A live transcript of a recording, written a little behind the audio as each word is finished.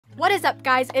What is up,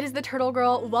 guys? It is the Turtle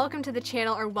Girl. Welcome to the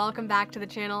channel, or welcome back to the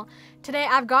channel. Today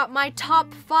I've got my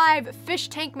top 5 fish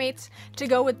tank mates to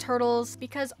go with turtles,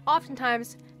 because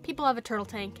oftentimes people have a turtle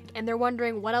tank and they're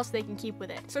wondering what else they can keep with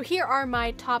it. So here are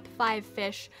my top 5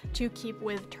 fish to keep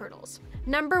with turtles.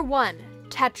 Number 1.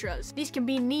 Tetras. These can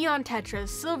be neon tetras,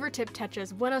 silver tip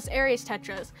tetras, Buenos Aires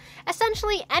tetras.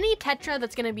 Essentially any tetra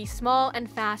that's going to be small and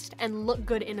fast and look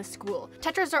good in a school.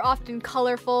 Tetras are often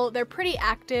colorful, they're pretty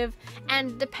active,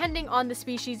 and depending on the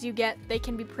species you get, they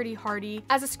can be pretty hardy.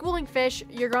 As a schooling fish,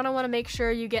 you're going to want to make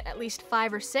sure you get at least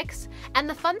 5 or 6. And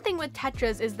the fun thing with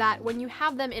tetras is that when you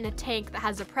have them in a tank that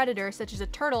has a predator, such as a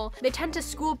turtle, they tend to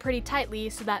school pretty tightly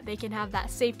so that they can have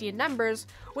that safety in numbers,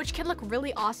 which can look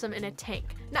really awesome in a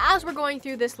tank. Now, as we're going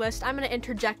through this list, I'm going to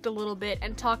interject a little bit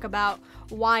and talk about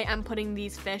why I'm putting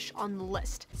these fish on the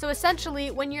list. So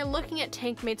essentially, when you're looking at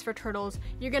tank mates for turtles,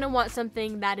 you're going to want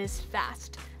something that is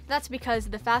fast. That's because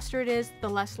the faster it is, the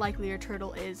less likely your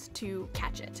turtle is to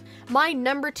catch it. My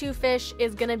number 2 fish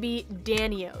is gonna be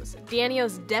Danios.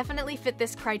 Danios definitely fit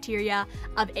this criteria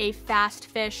of a fast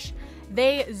fish.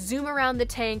 They zoom around the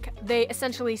tank, they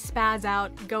essentially spaz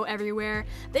out, go everywhere.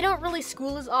 They don't really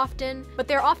school as often, but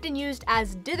they're often used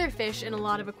as ditherfish in a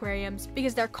lot of aquariums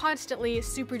because they're constantly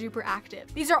super duper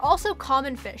active. These are also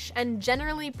common fish and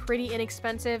generally pretty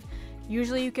inexpensive.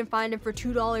 Usually you can find them for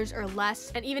 $2 or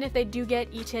less, and even if they do get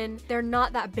eaten, they're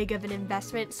not that big of an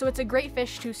investment, so it's a great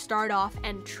fish to start off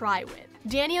and try with.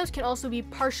 Danios can also be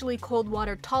partially cold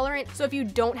water tolerant, so if you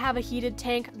don't have a heated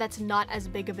tank, that's not as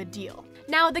big of a deal.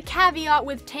 Now, the caveat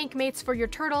with tank mates for your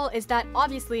turtle is that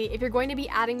obviously if you're going to be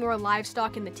adding more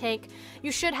livestock in the tank,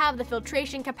 you should have the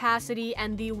filtration capacity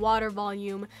and the water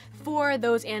volume for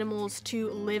those animals to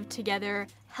live together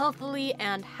healthily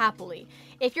and happily.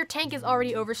 If your tank is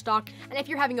already overstocked, and if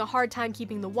you're having a hard time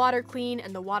keeping the water clean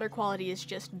and the water quality is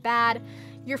just bad,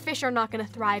 your fish are not going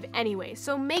to thrive anyway.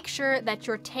 So make sure that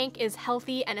your tank is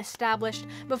healthy and established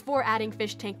before adding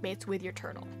fish tank mates with your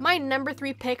turtle. My number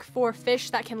 3 pick for fish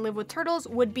that can live with turtles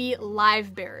would be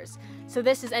Livebearers. So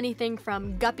this is anything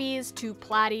from guppies to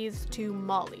platies to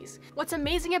mollies. What's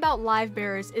amazing about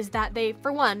Livebearers is that they,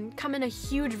 for one, come in a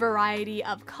huge variety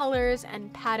of colors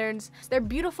and patterns. They're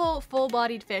beautiful,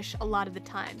 full-bodied fish a lot of the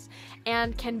times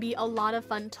and can be a lot of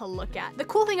fun to look at. The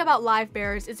cool thing about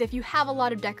Livebearers is if you have a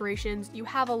lot of decorations, you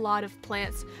have a lot of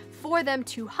plants for them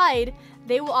to hide,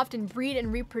 they will often breed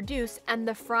and reproduce, and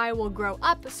the fry will grow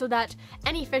up so that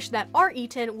any fish that are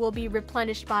eaten will be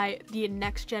replenished by the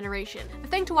next generation. The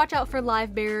thing to watch out for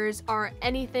Livebearers are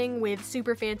anything with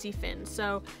super fancy fins,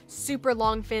 so super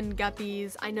long fin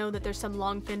guppies. I know that there's some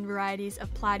long fin varieties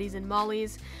of platies and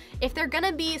mollies. If they're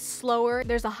gonna be slower,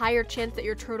 there's a higher chance that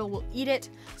your turtle will eat it,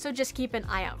 so just keep an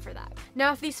eye out for that.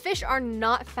 Now, if these fish are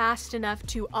not fast enough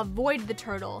to avoid the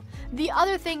turtle, the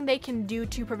other thing they can do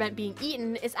to prevent being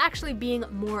eaten is actually being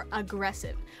more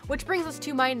aggressive, which brings us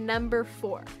to my number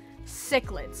 4.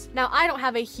 Cichlids. Now, I don't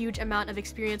have a huge amount of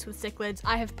experience with cichlids.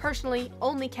 I have personally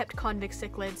only kept convict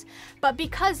cichlids, but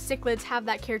because cichlids have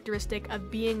that characteristic of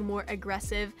being more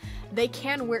aggressive, they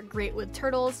can work great with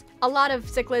turtles. A lot of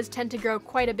cichlids tend to grow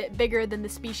quite a bit bigger than the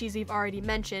species we've already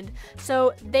mentioned,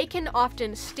 so they can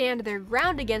often stand their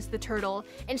ground against the turtle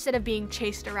instead of being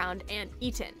chased around and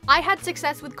eaten. I had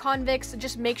success with convicts.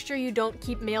 Just make sure you don't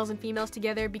keep males and females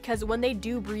together, because when they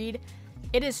do breed,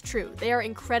 it is true, they are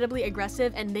incredibly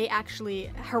aggressive, and they actually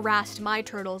harassed my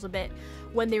turtles a bit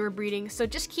when they were breeding, so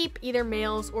just keep either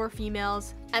males or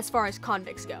females as far as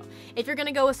convicts go. If you're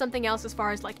gonna go with something else as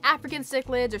far as like African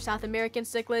cichlids or South American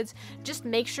cichlids, just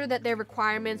make sure that their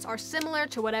requirements are similar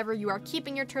to whatever you are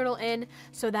keeping your turtle in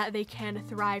so that they can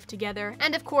thrive together.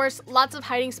 And of course, lots of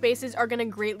hiding spaces are gonna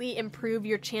greatly improve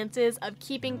your chances of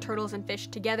keeping turtles and fish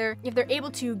together. If they're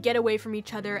able to get away from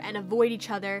each other and avoid each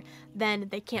other, then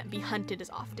they can't be hunted as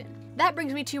often. That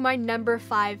brings me to my number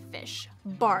 5 fish.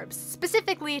 Barbs,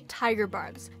 specifically tiger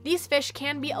barbs. These fish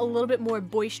can be a little bit more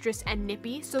boisterous and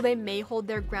nippy, so they may hold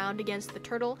their ground against the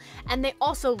turtle, and they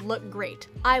also look great.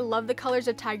 I love the colors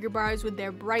of tiger barbs with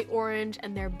their bright orange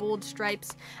and their bold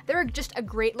stripes. They're just a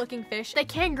great looking fish. They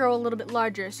can grow a little bit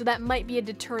larger, so that might be a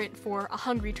deterrent for a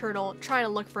hungry turtle trying to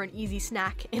look for an easy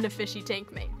snack in a fishy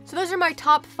tank mate. So those are my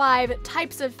top 5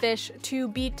 types of fish to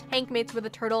be tank mates with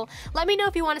a turtle. Let me know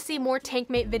if you want to see more tank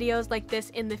mate videos like this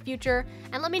in the future,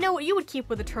 and let me know what you would keep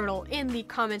with a turtle in the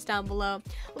comments down below.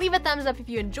 Leave a thumbs up if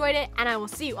you enjoyed it, and I will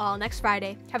see you all next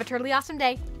Friday. Have a turtly awesome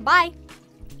day. Bye!